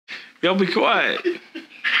Yo, be quiet.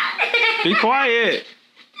 Be quiet.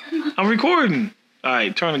 I'm recording. All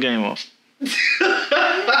right, turn the game off.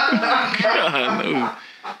 God, no.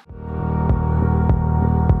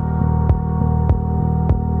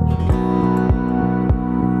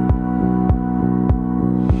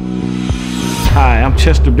 Hi, I'm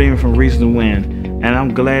Chester Beamer from Reason to Win, and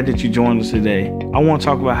I'm glad that you joined us today. I want to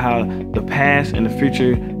talk about how the past and the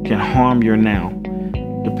future can harm your now.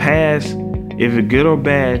 The past, if it's good or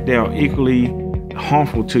bad, they are equally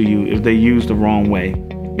harmful to you if they use the wrong way.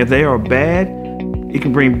 If they are bad, it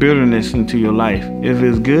can bring bitterness into your life. If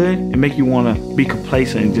it's good, it make you want to be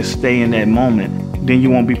complacent and just stay in that moment. Then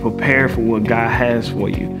you won't be prepared for what God has for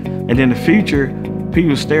you. And then the future,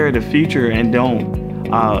 people stare at the future and don't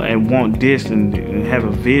and want this and have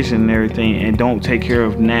a vision and everything and don't take care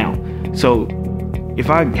of now. So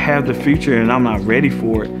if I have the future and I'm not ready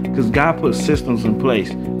for it, because God puts systems in place.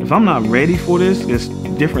 If I'm not ready for this, it's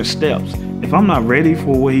different steps. If I'm not ready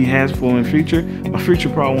for what he has for me in the future, my future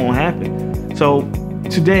probably won't happen. So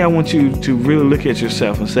today I want you to really look at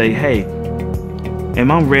yourself and say, hey,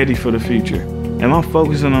 am I ready for the future? Am I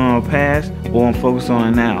focusing on the past or am I focusing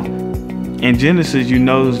on it now? In Genesis, you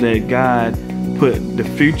notice that God put the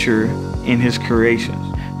future in his creations.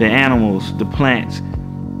 The animals, the plants,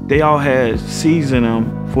 they all had seeds in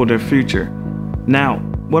them for their future. Now,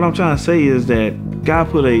 what I'm trying to say is that God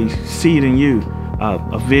put a seed in you,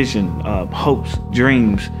 a vision, hopes,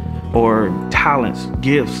 dreams, or talents,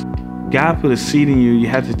 gifts. God put a seed in you, you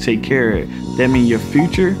have to take care of it. That means your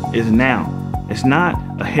future is now. It's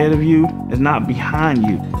not ahead of you, it's not behind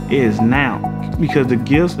you, it is now. Because the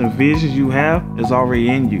gifts and visions you have is already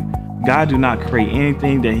in you. God do not create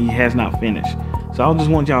anything that he has not finished. So I just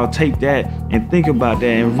want y'all to take that and think about that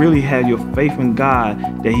and really have your faith in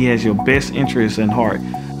God that he has your best interests in heart.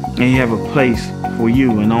 And he have a place for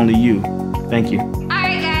you and only you. Thank you.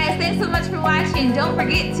 Alright guys, thanks so much for watching. Don't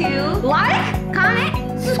forget to like,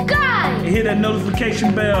 comment, subscribe. And hit that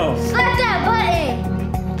notification bell. Slap that button.